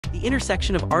The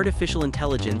intersection of artificial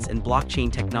intelligence and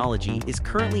blockchain technology is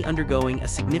currently undergoing a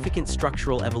significant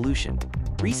structural evolution.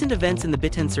 Recent events in the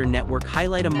Bittensor network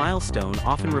highlight a milestone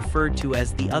often referred to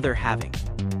as the other halving.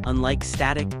 Unlike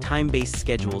static, time-based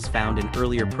schedules found in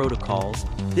earlier protocols,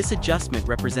 this adjustment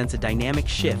represents a dynamic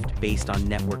shift based on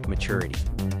network maturity.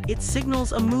 It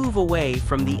signals a move away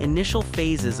from the initial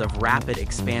phases of rapid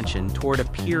expansion toward a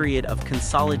period of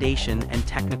consolidation and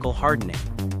technical hardening.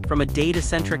 From a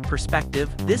data-centric perspective,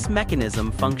 this mechanism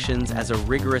functions as a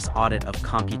rigorous audit of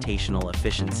computational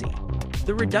efficiency.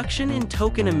 The reduction in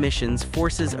token emissions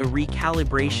forces a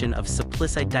recalibration of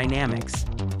supply-side dynamics.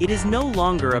 It is no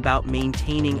longer about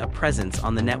maintaining a presence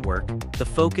on the network. The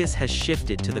focus has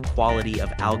shifted to the quality of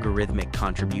algorithmic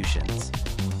contributions.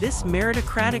 This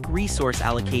meritocratic resource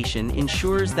allocation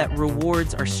ensures that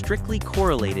rewards are strictly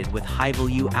correlated with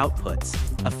high-value outputs,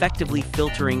 effectively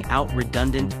filtering out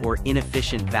redundant or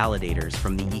inefficient validators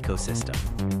from the ecosystem.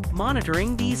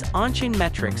 Monitoring these on-chain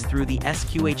metrics through the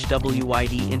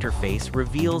SQHWYD interface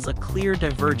reveals a clear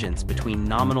divergence between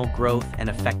nominal growth and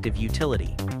effective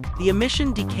utility. The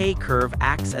emission decay curve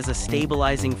acts as a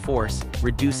stabilizing force,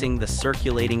 reducing the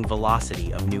circulating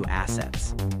velocity of new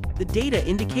assets. The data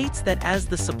indicates that as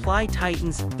the supply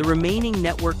tightens, the remaining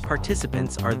network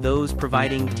participants are those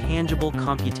providing tangible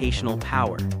computational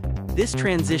power. This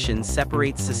transition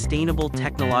separates sustainable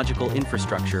technological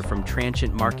infrastructure from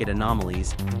transient market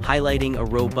anomalies, highlighting a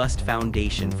robust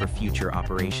foundation for future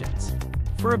operations.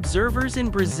 For observers in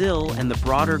Brazil and the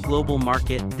broader global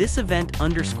market, this event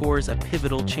underscores a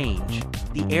pivotal change.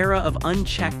 The era of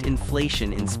unchecked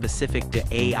inflation in specific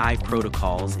DeAI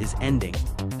protocols is ending.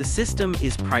 The system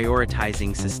is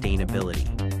prioritizing sustainability.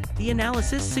 The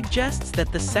analysis suggests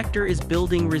that the sector is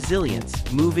building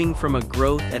resilience, moving from a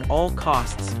growth at all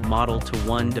costs model to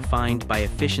one defined by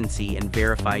efficiency and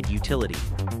verified utility.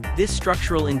 This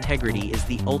structural integrity is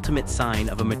the ultimate sign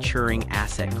of a maturing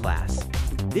asset class.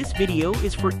 This video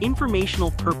is for informational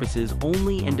purposes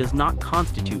only and does not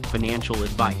constitute financial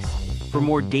advice. For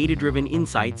more data-driven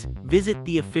insights, visit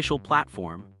the official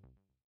platform.